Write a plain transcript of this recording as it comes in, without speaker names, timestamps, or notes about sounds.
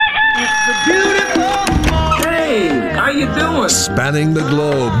Hey, how you doing? Spanning the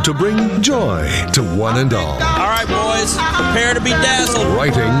globe to bring joy to one and all. All right, boys, prepare to be dazzled.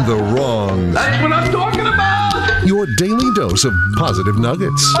 Righting the wrongs. That's what I'm talking about. Your daily dose of positive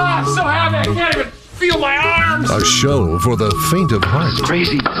nuggets. Oh, I'm so happy I can't even feel my arms. A show for the faint of heart.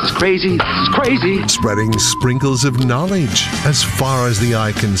 Crazy, it's crazy, it's crazy. Spreading sprinkles of knowledge as far as the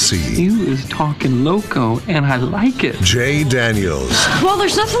eye can see. You is talking loco, and I like it. Jay Daniels. Well,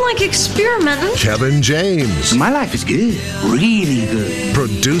 there's nothing like experimenting. Kevin James. My life is good. Really good.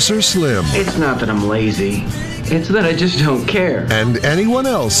 Producer Slim. It's not that I'm lazy. It's that I just don't care. And anyone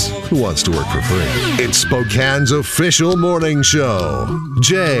else who wants to work for free. It's Spokane's official morning show.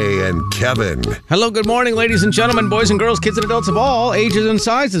 Jay and Kevin. Hello, good morning, ladies and gentlemen, boys and girls, kids and adults of all ages and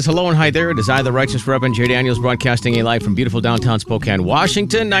sizes. Hello and hi there. It is I, the Righteous Reverend Jay Daniels, broadcasting a live from beautiful downtown Spokane,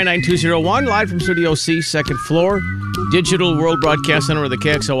 Washington, 99201, live from Studio C, second floor, Digital World Broadcast Center of the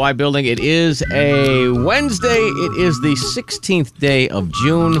KXOY building. It is a Wednesday. It is the 16th day of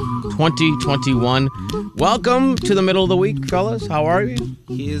June, 2021. Welcome to the middle of the week, fellas. How are you?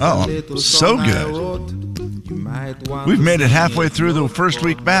 Oh, so good. We've made it halfway through the first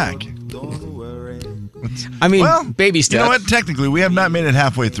week back. I mean, Well, baby steps. You know what? Technically, we have not made it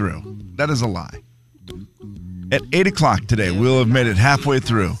halfway through. That is a lie. At 8 o'clock today, we'll have made it halfway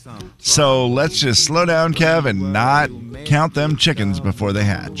through. So let's just slow down, Kev, and not count them chickens before they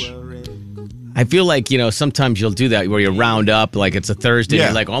hatch. I feel like, sometimes you'll do that where you round up like it's a Thursday. Yeah.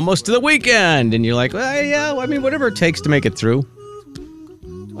 You're like almost to the weekend. And you're like, well, yeah, I mean, whatever it takes to make it through.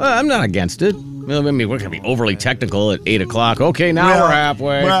 I'm not against it. I mean, we're going to be overly technical at 8 o'clock. Okay, now we're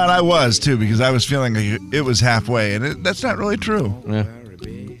halfway. Well, and I was, too, because I was feeling like it was halfway, and that's not really true. Yeah.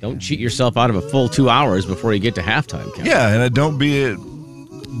 Don't cheat yourself out of a full 2 hours before you get to halftime, Kev. Yeah, and don't be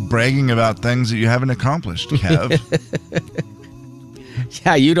bragging about things that you haven't accomplished, Kev.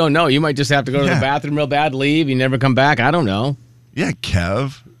 Yeah, you don't know. You might just have to go to the bathroom real bad, leave, you never come back. I don't know. Yeah,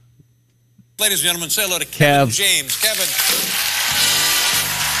 Kev. Ladies and gentlemen, say hello to Kev. Kevin James. Kevin.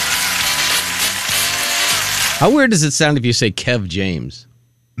 How weird does it sound if you say Kev James?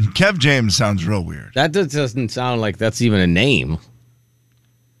 Kev James sounds real weird. That doesn't sound like that's even a name.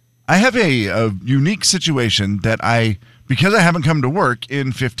 I have a unique situation that because I haven't come to work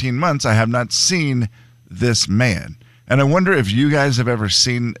in 15 months, I have not seen this man. And I wonder if you guys have ever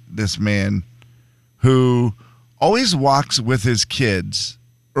seen this man who always walks with his kids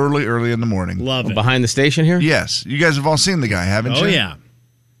early in the morning. Love it. Behind the station here? Yes. You guys have all seen the guy, haven't you? Oh, yeah.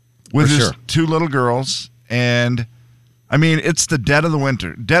 With For his sure. two little girls. And, I mean, it's the dead of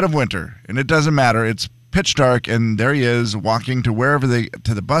winter. And it doesn't matter. It's pitch dark, and there he is walking to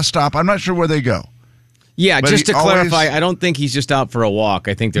to the bus stop. I'm not sure where they go. Yeah, But just he to clarify, I don't think he's just out for a walk.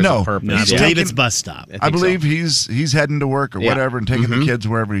 I think there's a purpose. No, I He's believe taking- it's bus stop. I believe he's heading to work or Yeah. whatever and taking the kids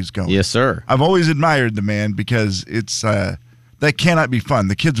wherever he's going. Yes, sir. I've always admired the man because it's that cannot be fun.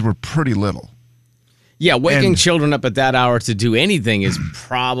 The kids were pretty little. Yeah, waking And- children up at that hour to do anything is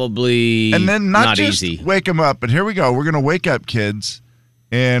probably And then not just easy. wake them up, but here we go. We're going to wake up kids,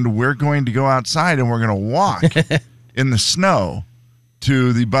 and we're going to go outside, and we're going to walk in the snow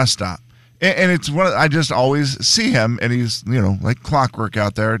to the bus stop. And it's I just always see him, and he's, like clockwork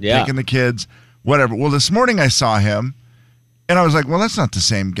out there, taking the kids, whatever. Well, this morning I saw him, and I was like, well, that's not the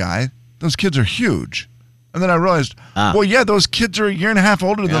same guy. Those kids are huge. And then I realized, well, yeah, those kids are a year and a half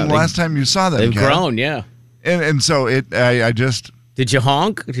older than the last time you saw them. They've Kev. grown, yeah. And so I just... Did you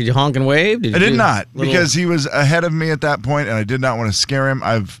honk? Did you honk and wave? I did not, because he was ahead of me at that point, and I did not want to scare him.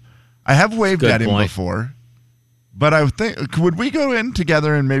 I have waved Good at him point. before, but I think, would we go in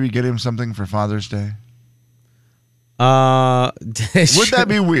together and maybe get him something for Father's Day? Would that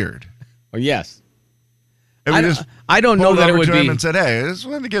be weird? Oh, yes. If we just I don't know pulled that it over would to him be. and said, "Hey, I just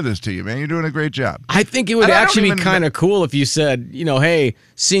wanted to give this to you, man. You're doing a great job." I think it would And I don't actually be even- kind of cool if you said, hey,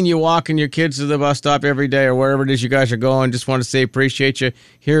 seen you walking your kids to the bus stop every day or wherever it is you guys are going. Just want to say appreciate you.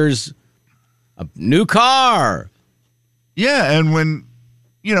 Here's a new car. Yeah, and when,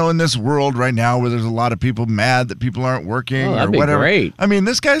 in this world right now where there's a lot of people mad that people aren't working Oh, that'd or be whatever. great. I mean,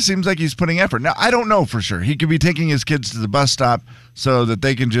 this guy seems like he's putting effort. Now, I don't know for sure. He could be taking his kids to the bus stop so that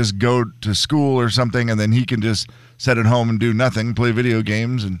they can just go to school or something, and then he can just sit at home and do nothing, play video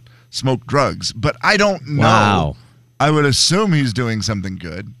games and smoke drugs. But I don't know. Wow. I would assume he's doing something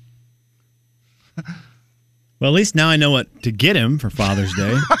good. Well, at least now I know what to get him for Father's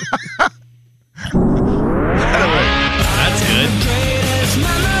Day. That's good.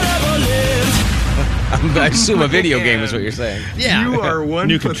 I assume a video game is what you're saying. Yeah. You are one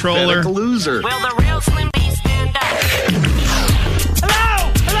new controller. loser. Will the real Slim B stand up?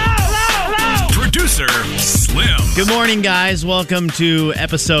 Producer Slim. Good morning, guys. Welcome to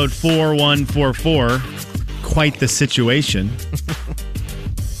episode 4144. Quite the situation.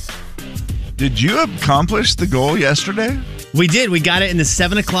 Did you accomplish the goal yesterday? We did. We got it in the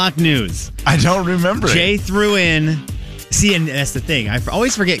 7 o'clock news. I don't remember Jay it. threw in. See, and that's the thing. I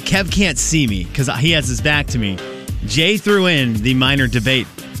always forget Kev can't see me because he has his back to me. Jay threw in the minor debate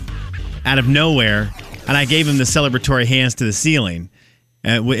out of nowhere, and I gave him the celebratory hands to the ceiling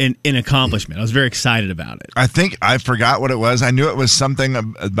in accomplishment. I was very excited about it. I think I forgot what it was. I knew it was something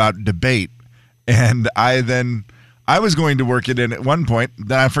about debate, and I was going to work it in at one point,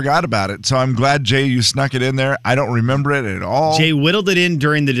 then I forgot about it. So I'm glad, Jay, you snuck it in there. I don't remember it at all. Jay whittled it in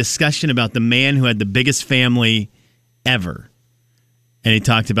during the discussion about the man who had the biggest family ever. And he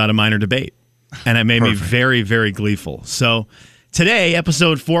talked about a minor debate. And it made me very, very gleeful. So today,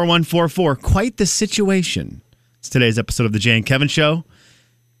 episode 4144, quite the situation. It's today's episode of the Jay and Kevin Show.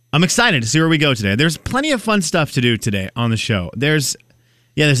 I'm excited to see where we go today. There's plenty of fun stuff to do today on the show. There's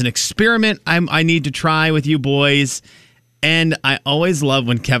an experiment I need to try with you boys. And I always love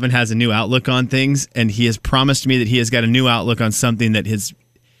when Kevin has a new outlook on things. And he has promised me that he has got a new outlook on something that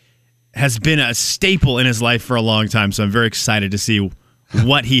has been a staple in his life for a long time. So I'm very excited to see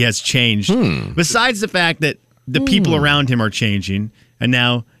what he has changed. Besides the fact that the people around him are changing. And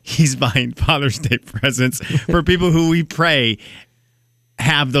now he's buying Father's Day presents for people who we pray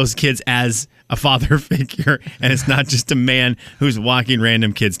have those kids as a father figure, and it's not just a man who's walking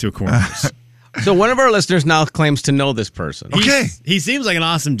random kids to a corners. So one of our listeners now claims to know this person. Okay. He seems like an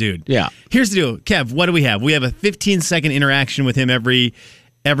awesome dude. Yeah. Here's the deal. Kev, what do we have? We have a 15-second interaction with him every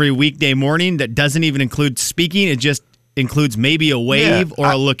weekday morning that doesn't even include speaking. It just includes maybe a wave or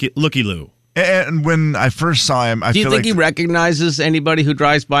a looky-loo. And when I first saw him, I Do you feel think like he recognizes anybody who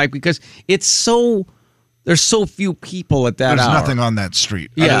drives by? Because there's so few people at that there's hour. nothing on that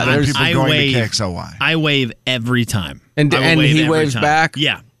street. Yeah, other than people I going wave, to KXLY. I wave every time. And he waves back?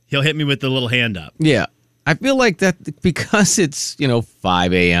 Yeah. He'll hit me with the little hand up. Yeah. I feel like that because it's,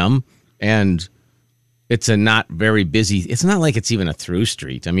 5 a.m. and it's a not very busy, it's not like it's even a through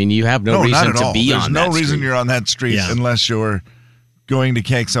street. I mean, you have no reason not at to all. be There's on no that reason street. you're on that street unless you're going to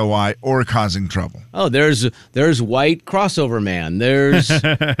KXLY or causing trouble. Oh, there's white crossover man. There's,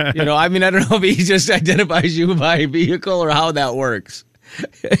 I don't know if he just identifies you by vehicle or how that works.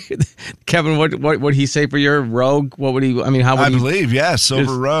 Kevin, what would he say for your Rogue? What would he? I mean, how would I he? believe,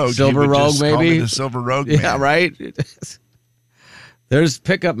 Silver Rogue. Silver He would Rogue, just call me maybe the Silver Rogue man. Yeah, right. There's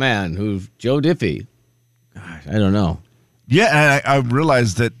Pickup Man, who's Joe Diffie. Gosh, I don't know. Yeah, and I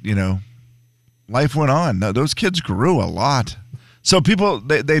realized that life went on. Those kids grew a lot. So people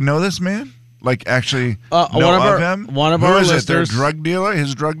they know this man. Like actually know of him? One of Who our is listeners. it? Their drug dealer?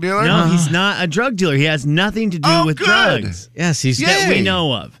 His drug dealer? No, he's not a drug dealer. He has nothing to do with good. drugs. Yes, he's That we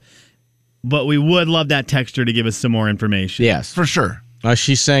know of. But we would love that texter to give us some more information. Yes, for sure.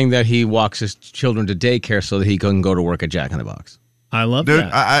 She's saying that he walks his children to daycare so that he can go to work at Jack in the Box. I love Dude,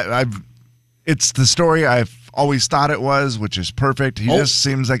 that. it's the story I've always thought it was, which is perfect. He just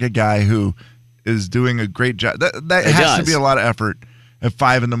seems like a guy who is doing a great job. That has to be a lot of effort at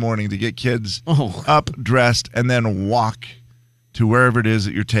 5 a.m. to get kids up, dressed, and then walk to wherever it is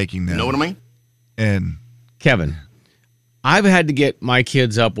that you're taking them. Know what I mean? And Kevin, I've had to get my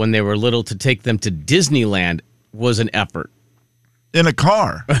kids up when they were little to take them to Disneyland was an effort. In a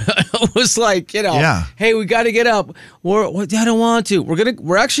car. It was like, hey, we got to get up. I don't want to.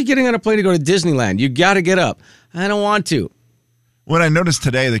 We're actually getting on a plane to go to Disneyland. You got to get up. I don't want to. When I noticed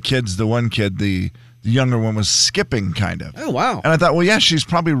today, the one kid, the younger one, was skipping kind of. Oh, wow. And I thought, well, yeah, she's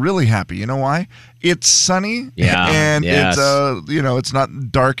probably really happy. You know why? It's sunny. Yeah. And yes. it's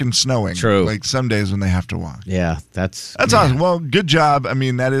not dark and snowing. True. Like some days when they have to walk. Yeah, that's awesome. Well, good job. I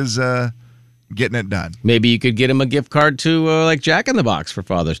mean, that is getting it done. Maybe you could get him a gift card to like Jack in the Box for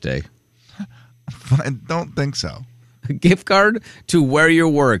Father's Day. I don't think so. A gift card to where you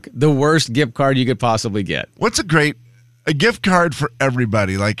work. The worst gift card you could possibly get. What's a gift card for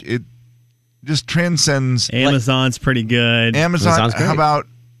everybody? Like it just transcends. Amazon's pretty good. Amazon's great. How about,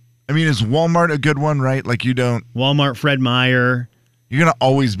 is Walmart a good one, right? Like Walmart, Fred Meyer. You're going to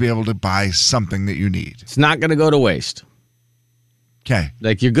always be able to buy something that you need. It's not going to go to waste. Okay.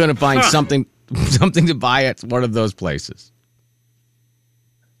 Like you're going to find something to buy at one of those places.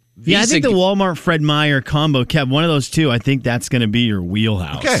 Yeah, I think the Walmart Fred Meyer combo, Kev, one of those two, I think that's going to be your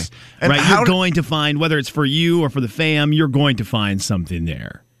wheelhouse. Okay. And right, you're going to find, whether it's for you or for the fam, you're going to find something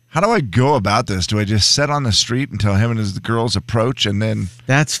there. How do I go about this? Do I just sit on the street until him and his girls approach and then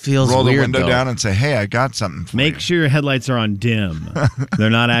roll the window down and say, hey, I got something for you? Make sure your headlights are on dim. They're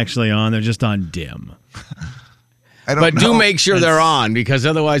not actually on. They're just on dim. I don't But know. do make sure they're on, because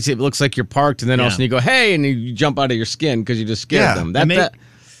otherwise it looks like you're parked, and then all of a Yeah. sudden you go, hey, and you jump out of your skin because you just scared Yeah. them. And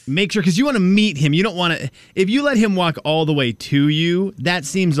make sure, because you want to meet him. You don't want to, if you let him walk all the way to you, that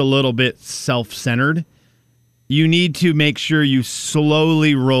seems a little bit self-centered. You need to make sure you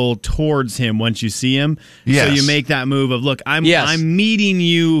slowly roll towards him once you see him. Yes. So you make that move of, look, I'm meeting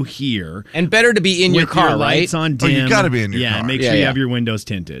you here. And better to be in your with car, lights right? on Oh, dim. you gotta be in your car. Yeah, make Yeah, sure you yeah. have your windows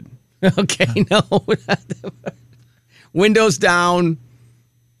tinted. Okay, no. Windows down.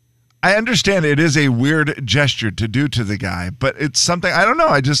 I understand it is a weird gesture to do to the guy, but it's something, I don't know.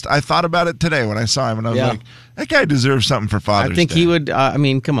 I thought about it today when I saw him, and I was Yeah. like, that guy deserves something for Father's I think Day. he would. I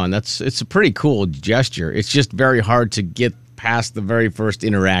mean, come on, it's a pretty cool gesture. It's just very hard to get past the very first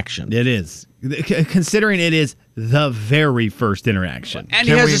interaction. It is. Considering it is the very first interaction. And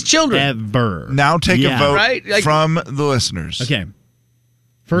Can he has we- his children. Ever. Now take a vote Right? Like- from the listeners. Okay.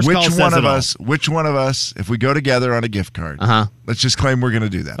 First Which call says one it of all. us, if we go together on a gift card, let's just claim we're going to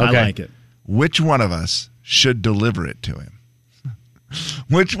do that. I like it. Which one of us should deliver it to him?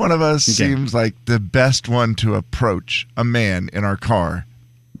 Which one of us seems like the best one to approach a man in our car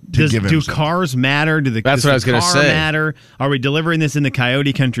to give him Do something? cars matter? That's does what I the was gonna car say. matter? Are we delivering this in the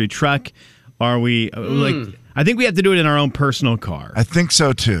Coyote Country truck? Are we I think we have to do it in our own personal car. I think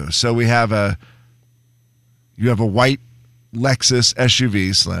so too. So you have a white Lexus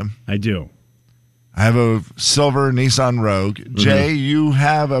SUV, Slim. I do. I have a silver Nissan Rogue. Jay, you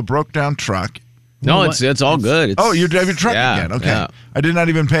have a broke down truck. No, it's all good. It's, You drive your truck yeah, again. Okay. Yeah. I did not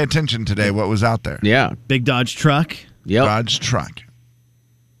even pay attention today what was out there. Yeah. Big Dodge truck. Yep. Dodge truck.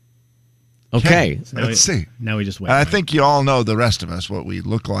 Okay. Let's see. Now we just wait. And I think you all know the rest of us, what we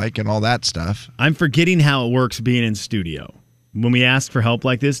look like and all that stuff. I'm forgetting how it works being in studio. When we ask for help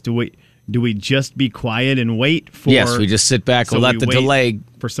like this, do we just be quiet and wait for? Yes, we just sit back. so We'll let we the wait delay.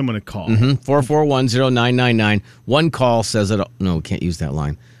 for someone to call. 4410999. One call says it. No, we can't use that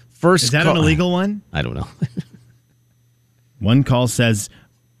line. First, Is that call, an illegal one? I don't know. One call says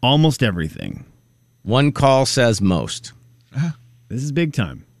almost everything. One call says most. This is big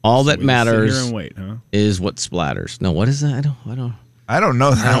time. All So that we just sit matters here and wait, huh? is what splatters. No, what is that? I don't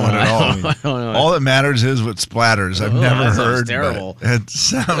know that one at all. I don't know. All that matters is what splatters. I've never that sounds heard. terrible. But it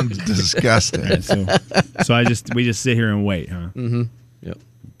sounds disgusting. So we just sit here and wait, huh? Mm-hmm. Yep.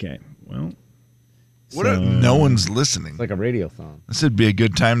 Okay. Well, What if no one's listening? It's like a radio phone. This would be a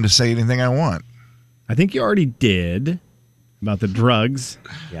good time to say anything I want. I think you already did about the drugs.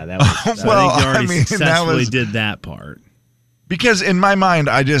 Yeah, that was. Well, I think you already I mean, that successfully was- did that part. Because in my mind,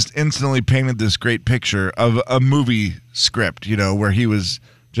 I just instantly painted this great picture of a movie script, where he was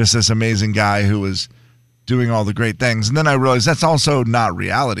just this amazing guy who was doing all the great things. And then I realized that's also not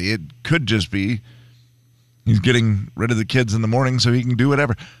reality. It could just be he's getting rid of the kids in the morning so he can do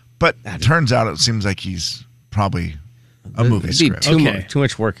whatever. But it turns out it seems like he's probably a movie It'd be script. too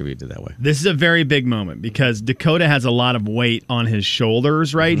much work if you did that way. This is a very big moment because Dakota has a lot of weight on his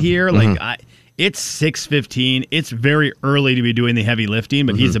shoulders right here. Like it's 6:15. It's very early to be doing the heavy lifting,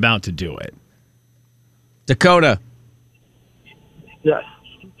 but he's about to do it. Dakota, Yes.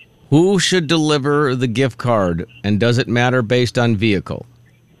 who should deliver the gift card, and does it matter based on vehicle?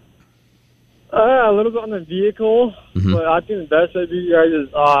 A little bit on the vehicle, but I think the best would be you guys is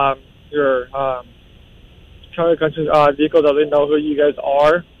your Coyote Country vehicle that they know who you guys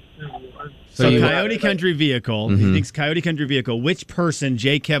are. So you- Coyote Country vehicle. He thinks Coyote Country vehicle. Which person,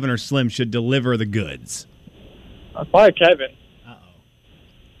 Jay, Kevin, or Slim, should deliver the goods? Probably Kevin.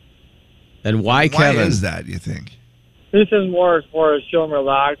 And why Kevin? Why is that, you think? This is more for chill and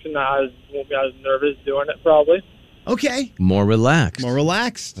relax, and I won't be as nervous doing it probably. Okay. More relaxed. More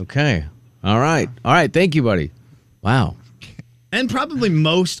relaxed. Okay. All right. All right. Thank you, buddy. Wow. And probably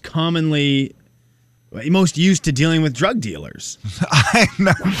most used to dealing with drug dealers. I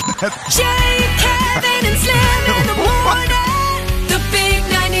know. Jay, Kevin, and Slim in the morning. The big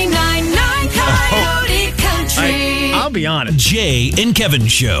 99.9 Coyote Country. I'll be honest. Jay and Kevin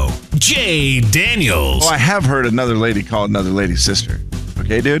Show. Jay Daniels. Oh, I have heard another lady call another lady's sister.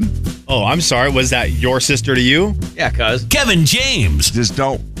 Okay, dude? Oh, I'm sorry. Was that your sister to you? Yeah, cuz. Kevin James. Just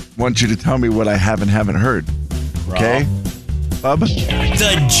don't want you to tell me what I haven't heard. Okay? Bub?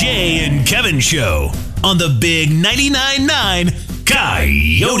 The Jay and Kevin Show on the big 99.9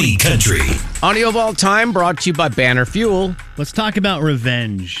 Coyote Country. Audio of all time brought to you by Banner Fuel. Let's talk about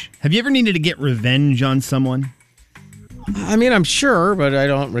revenge. Have you ever needed to get revenge on someone? I mean, I'm sure, but I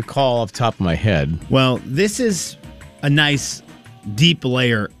don't recall off the top of my head. Well, this is a nice deep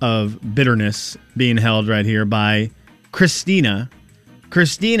layer of bitterness being held right here by Christina.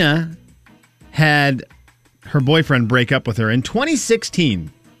 Christina had her boyfriend break up with her in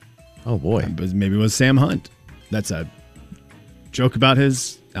 2016. Oh, boy. Maybe it was Sam Hunt. That's a joke about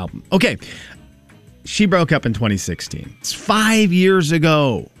his album. Okay. She broke up in 2016. It's 5 years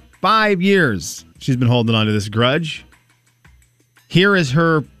ago. 5 years. She's been holding on to this grudge. Here is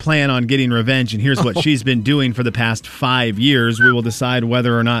her plan on getting revenge, and here's what she's been doing for the past 5 years. We will decide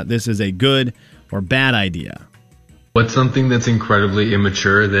whether or not this is a good or bad idea. What's something that's incredibly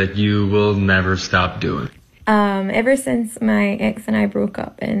immature that you will never stop doing? Ever since my ex and I broke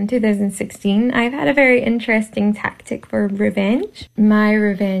up in 2016, I've had a very interesting tactic for revenge. My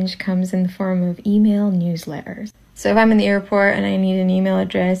revenge comes in the form of email newsletters. So if I'm in the airport and I need an email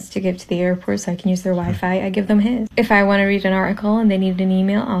address to give to the airport so I can use their Wi-Fi, I give them his. If I want to read an article and they need an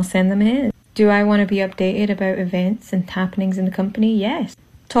email, I'll send them his. Do I want to be updated about events and happenings in the company? Yes.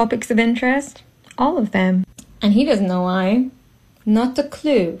 Topics of interest? All of them. And he doesn't know why. Not a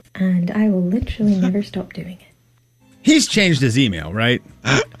clue. And I will literally never stop doing it. He's changed his email, right?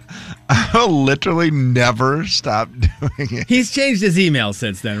 I'll literally never stop doing it. He's changed his email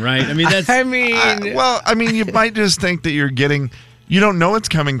since then, right? I mean, that's... you might just think that you're getting... You don't know it's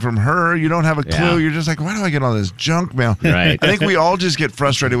coming from her. You don't have a clue. Yeah. You're just like, why do I get all this junk mail? Right. I think we all just get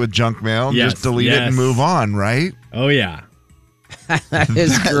frustrated with junk mail and just delete it and move on, right? Oh, yeah. That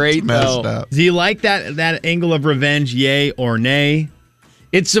is great, messed though. up. Do you like that angle of revenge, yay or nay?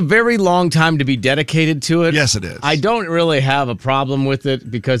 It's a very long time to be dedicated to it. Yes, it is. I don't really have a problem with it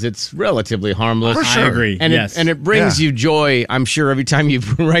because it's relatively harmless. For sure. I agree, And yes. it brings you joy, I'm sure, every time you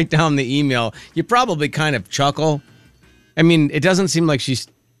write down the email. You probably kind of chuckle. I mean, it doesn't seem like she's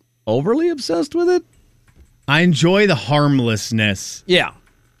overly obsessed with it. I enjoy the harmlessness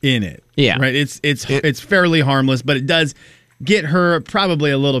in it. Yeah. Right? It's fairly harmless, but it does get her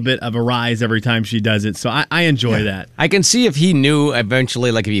probably a little bit of a rise every time she does it. So I enjoy that. I can see if he knew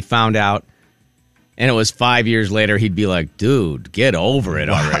eventually, like if he found out and it was 5 years later, he'd be like, dude, get over it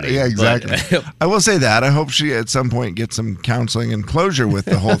already. Yeah, exactly. But, I will say that. I hope she at some point gets some counseling and closure with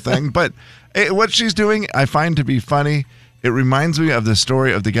the whole thing. But what she's doing, I find to be funny. It reminds me of the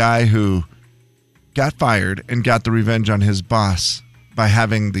story of the guy who got fired and got the revenge on his boss by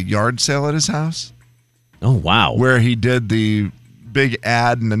having the yard sale at his house. Oh, wow. Where he did the big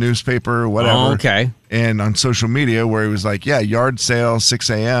ad in the newspaper or whatever. Oh, okay. And on social media where he was like, yard sale, 6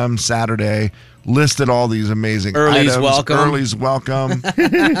 a.m., Saturday, listed all these amazing Early's items. welcome. Early's welcome.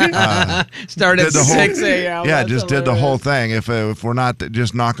 Started at did the whole- 6 a.m. Yeah, That's just did the hilarious. whole thing. If we're not,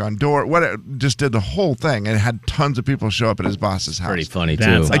 just knock on door. Just did the whole thing. And it had tons of people show up at his boss's house. Pretty funny, too.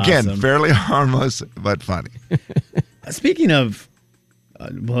 That's Again, awesome. fairly harmless, but funny. Speaking of,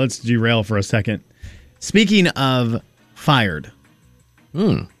 let's derail for a second. Speaking of fired.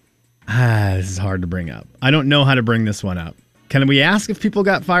 This is hard to bring up. I don't know how to bring this one up. Can we ask if people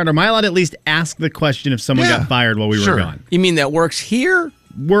got fired? Or am I allowed to at least ask the question if someone got fired while we were gone? You mean that works here?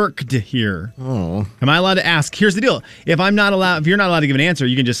 Worked here. Oh. Am I allowed to ask? Here's the deal. If you're not allowed to give an answer,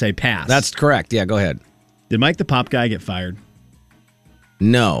 you can just say pass. That's correct. Yeah, go ahead. Did Mike the Pop Guy get fired?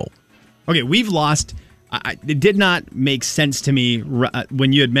 No. Okay, we've lost. It did not make sense to me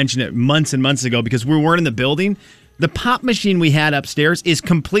when you had mentioned it months and months ago because we weren't in the building. The pop machine we had upstairs is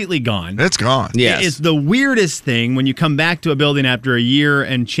completely gone. It's gone. Yes. It's the weirdest thing when you come back to a building after a year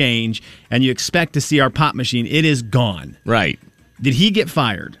and change and you expect to see our pop machine. It is gone. Right. Did he get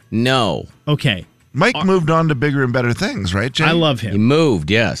fired? No. Okay. Mike moved on to bigger and better things, right, Jay? I love He him. moved,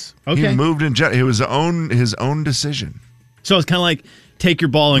 yes. Okay. He moved in. It was his own decision. So it's kind of like take your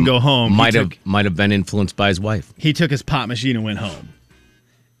ball and go home. Might have been influenced by his wife. He took his pop machine and went home.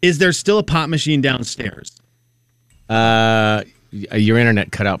 Is there still a pop machine downstairs? Your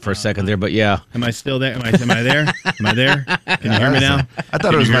internet cut out for a second there, but yeah. Am I still there? Am I there? Am I there? Can you hear me now? I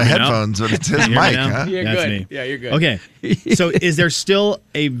thought it was my headphones, but it's his mic, huh? You're That's good. me. Yeah, you're good. Okay. So is there still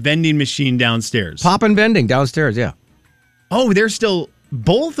a vending machine downstairs? Pop and vending downstairs, yeah. Oh, there's still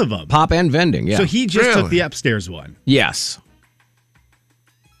both of them. Pop and vending, yeah. So he just Really? took the upstairs one. Yes.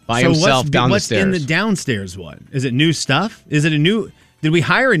 By So himself what's downstairs. in the downstairs one? Is it new stuff? Is it a new? Did we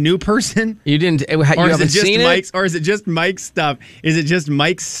hire a new person? You didn't. You Or is haven't it just seen Mike's? it. Or is it just Mike's stuff? Is it just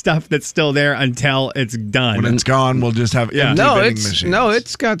Mike's stuff that's still there until it's done? When it's gone, we'll just have empty vending machines.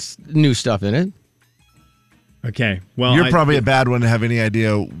 It's got new stuff in it. Okay. Well, You're probably a bad one to have any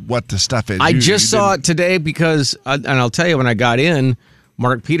idea what the stuff is. I You just saw didn't- it today because, and I'll tell you, when I got in,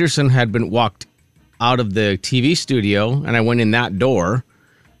 Mark Peterson had been walked out of the TV studio, and I went in that door,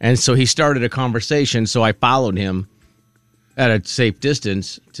 and so he started a conversation. So I followed him at a safe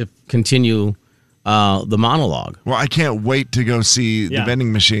distance to continue the monologue. Well, I can't wait to go see the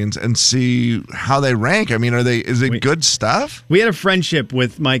vending machines and see how they rank. I mean, is it good stuff? We had a friendship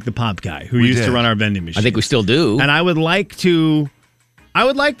with Mike the Pop Guy who We used to did. run our vending machine. I think we still do. And I would like to I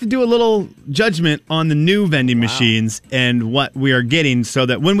would like to do a little judgment on the new vending machines and what we are getting so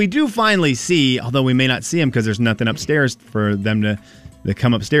that when we do finally see, although we may not see them because there's nothing upstairs for them to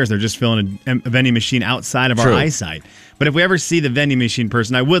come upstairs, they're just filling a vending machine outside of our eyesight. But if we ever see the vending machine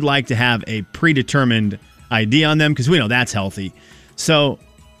person, I would like to have a predetermined ID on them because we know that's healthy. So,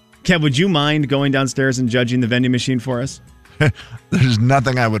 Kev, would you mind going downstairs and judging the vending machine for us? There's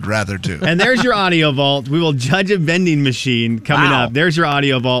nothing I would rather do. And there's your audio vault. We will judge a vending machine coming up. There's your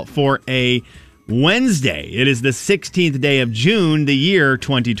audio vault for a Wednesday. It is the 16th day of June, the year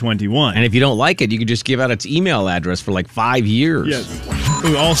 2021. And if you don't like it, you can just give out its email address for like 5 years. Yes.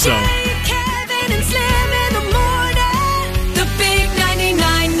 Ooh, also. Kevin and Slim in the morning. The big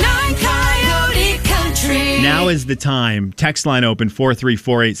 99.9 Coyote Country. Now is the time. Text line open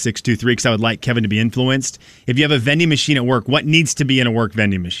 4348623 because I would like Kevin to be influenced. If you have a vending machine at work, what needs to be in a work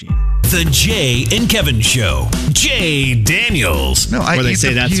vending machine? The Jay and Kevin Show. Jay Daniels. No, I Where they eat say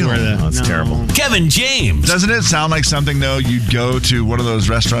the that's peel. where the... That's terrible. Kevin James. Doesn't it sound like something, though, you'd go to one of those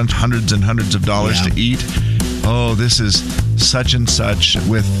restaurants, hundreds and hundreds of dollars to eat? Oh, this is such and such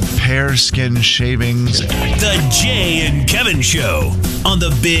with pear skin shavings. The Jay and Kevin Show on the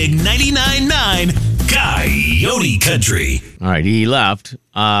big 99.9 Coyote Country. All right, he left.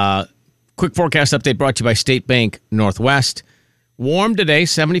 Quick forecast update brought to you by State Bank Northwest. Warm today,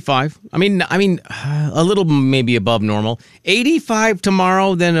 75. I mean, a little maybe above normal. 85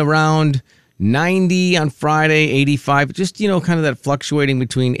 tomorrow, then around 90 on Friday, 85. Just, kind of that fluctuating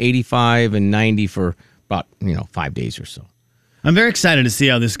between 85 and 90 for about, 5 days or so. I'm very excited to see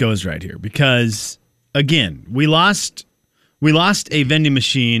how this goes right here because, again, we lost a vending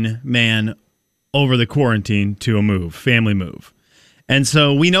machine man over the quarantine to a family move. And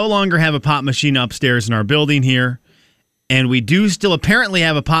so we no longer have a pop machine upstairs in our building here. And we do still apparently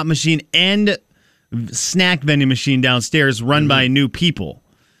have a pop machine and snack vending machine downstairs run by new people.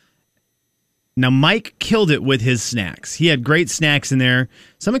 Now, Mike killed it with his snacks. He had great snacks in there.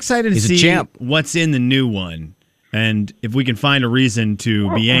 So I'm excited to see what's in the new one. And if we can find a reason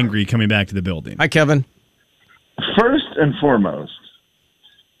to be angry coming back to the building. Hi, Kevin. First and foremost,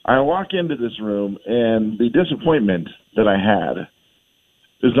 I walk into this room and the disappointment that I had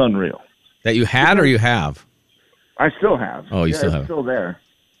is unreal. That you had or you have? I still have. Oh, you still have. It's still there.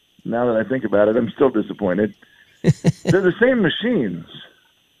 Now that I think about it, I'm still disappointed. They're the same machines.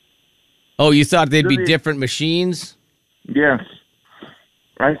 Oh, you thought they'd be different machines? Yes.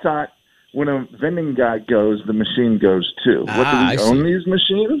 I thought when a vending guy goes, the machine goes too. Do we own these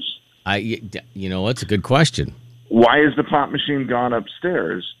machines? It's a good question. Why is the pop machine gone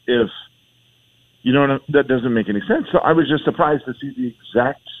upstairs if, that doesn't make any sense. So I was just surprised to see the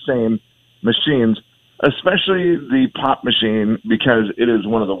exact same machines, especially the pop machine, because it is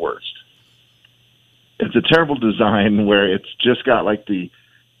one of the worst. It's a terrible design where it's just got like the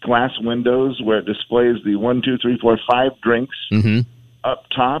glass windows where it displays the 1, 2, 3, 4, 5 drinks up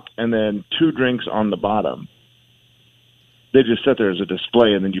top and then 2 drinks on the bottom. They just sit there as a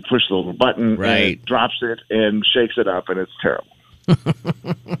display, and then you push the little button, and it drops it and shakes it up, and it's terrible.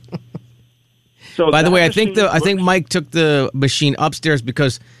 So by the way, I think Mike took the machine upstairs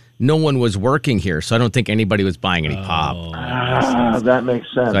because no one was working here, so I don't think anybody was buying any pop. That makes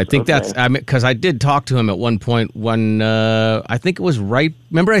sense. So I think that's because I did talk to him at one point when I think it was right.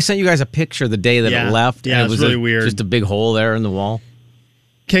 Remember, I sent you guys a picture the day that it left. Yeah, and it was really weird. Just a big hole there in the wall.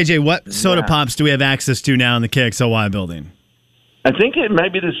 KJ, what soda pops do we have access to now in the KXLY building? I think it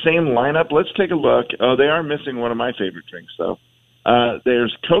might be the same lineup. Let's take a look. Oh, they are missing one of my favorite drinks, though.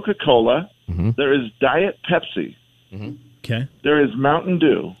 There's Coca-Cola. There is Diet Pepsi. Okay. There is Mountain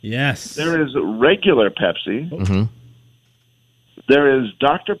Dew. Yes. There is regular Pepsi. There is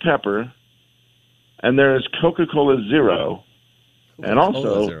Dr. Pepper. And there is Coca-Cola Zero. And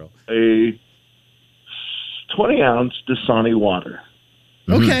also a 20-ounce Dasani water.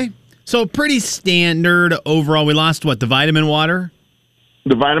 Okay. So pretty standard overall. We lost, the vitamin water?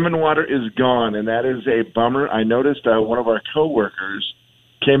 The vitamin water is gone, and that is a bummer. I noticed one of our coworkers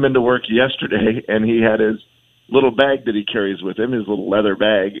came into work yesterday, and he had his little bag that he carries with him, his little leather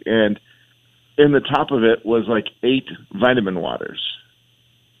bag, and in the top of it was like 8 vitamin waters.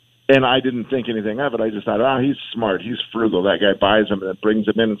 And I didn't think anything of it. I just thought, he's smart. He's frugal. That guy buys them and then brings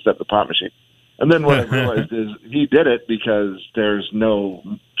them in instead of the pop machine. And then what I realized is he did it because there's no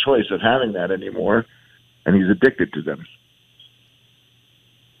choice of having that anymore, and he's addicted to them.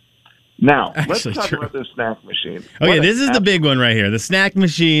 Now, let's talk about the snack machine. Okay, this is the big one right here. The snack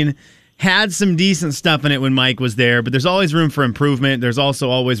machine had some decent stuff in it when Mike was there, but there's always room for improvement. There's also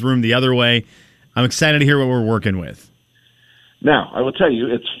always room the other way. I'm excited to hear what we're working with. Now, I will tell you,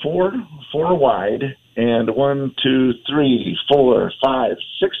 it's 4 4 wide and 1, 2, 3, 4, 5,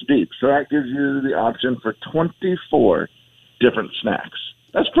 6 deep. So that gives you the option for 24 different snacks.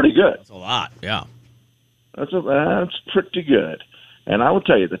 That's pretty good. That's a lot, yeah. That's pretty good. And I will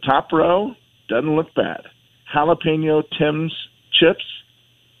tell you, the top row doesn't look bad. Jalapeno Tim's chips,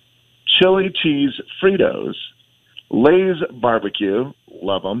 chili cheese Fritos, Lay's barbecue,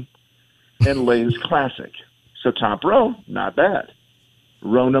 love them, and Lay's classic. So top row, not bad.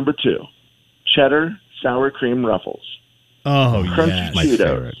 Row number 2, cheddar sour cream Ruffles. Oh, Crunchy yeah.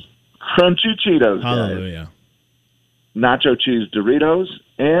 Cheetos. Crunchy Cheetos, guys. Hallelujah. Nacho cheese Doritos,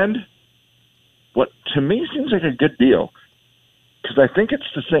 and what to me seems like a good deal, because I think it's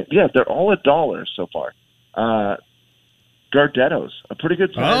the same. Yeah, they're all $1 so far. Gardettos, a pretty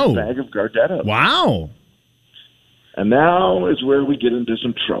good sized bag of Gardettos. Wow. And now is where we get into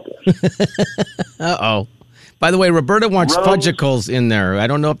some trouble. Uh-oh. By the way, Roberta wants fudgicles in there. I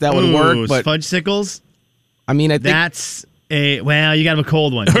don't know if that would work, but fudgesicles? I mean, I think that's you got to have a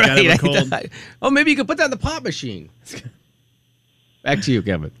cold one. You got to have a cold. Oh, maybe you could put that in the pop machine. Back to you,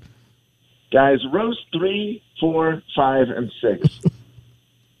 Kevin. Guys, rows 3, 4, 5, and 6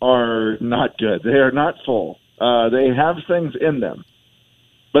 are not good. They are not full. They have things in them.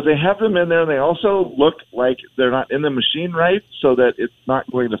 But they have them in there, and they also look like they're not in the machine right, so that it's not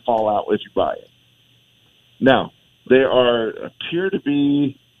going to fall out if you buy it. Now, they appear to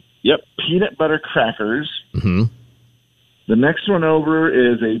be, peanut butter crackers. Mm-hmm. The next one over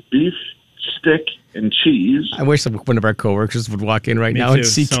is a beef stick and cheese. I wish one of our coworkers would walk in right Me now too, and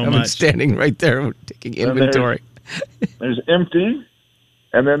see so Kevin much. standing right there taking inventory. There's empty,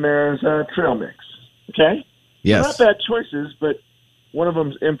 and then there's trail mix. Okay? Yes. Not bad choices, but one of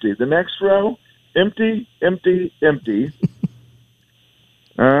them's empty. The next row, empty, empty, empty.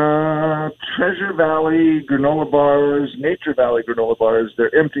 Treasure Valley granola bars, Nature Valley granola bars.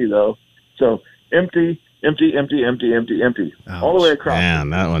 They're empty, though. So empty, empty, empty, empty, empty, empty. Ouch. All the way across. Man,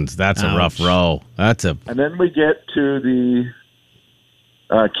 that's a rough row. And then we get to the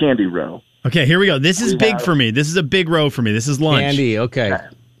candy row. Okay, here we go. This is big for me. This is a big row for me. This is lunch. Candy, okay.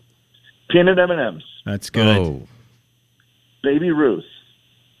 Peanut M&Ms. That's good. Oh. Baby Ruth.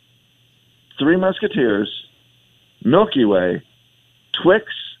 Three Musketeers. Milky Way. Twix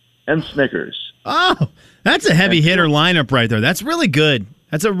and Snickers. Oh, that's a heavy hitter lineup right there. That's really good.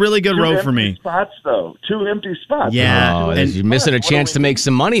 That's a really good row for me. Spots, though. 2 empty spots. Yeah. Oh, you're missing a chance to make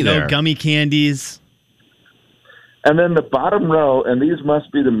some money there. No gummy candies. And then the bottom row, and these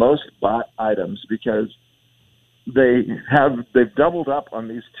must be the most bought items because they've doubled up on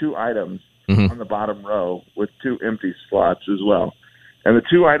these 2 items on the bottom row with 2 empty slots as well. And the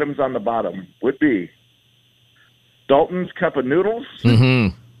 2 items on the bottom would be Dalton's Cup of Noodles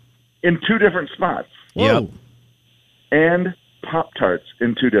in 2 different spots. Yep. And Pop-Tarts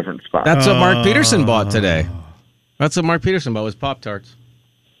in 2 different spots. That's what Mark Peterson bought today. That's what Mark Peterson bought was Pop-Tarts.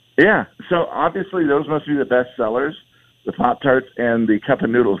 Yeah, so obviously those must be the best sellers, the Pop-Tarts and the Cup of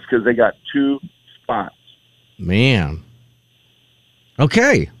Noodles, because they got 2 spots. Man.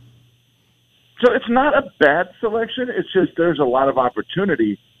 Okay. So it's not a bad selection. It's just there's a lot of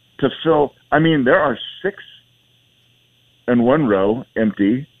opportunity to fill. I mean, there are 6 in one row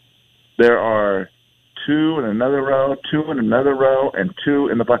empty. There are 2 in another row, 2 in another row, and 2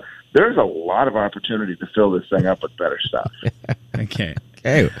 in the bottom. There's a lot of opportunity to fill this thing up with better stuff. Okay.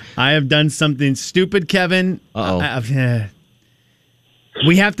 Okay. I have done something stupid, Kevin. Uh-oh.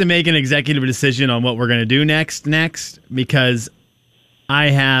 We have to make an executive decision on what we're going to do next, because I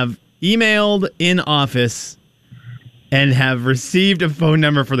have emailed in office and have received a phone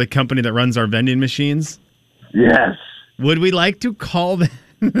number for the company that runs our vending machines. Yes. Would we like to call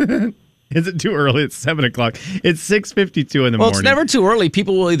them? Is it too early? It's 7 o'clock. It's 6:52 in the morning. Well, it's never too early.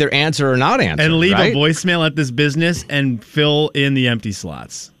 People will either answer or not answer. And leave right? a voicemail at this business and fill in the empty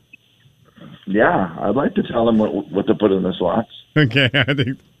slots. Yeah, I'd like to tell them what to put in the slots. Okay, I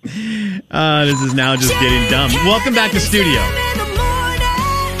think this is now just getting dumb. Welcome back to studio.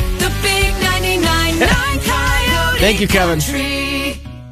 The big 99.9 Coyote Thank you, Kevin. Country.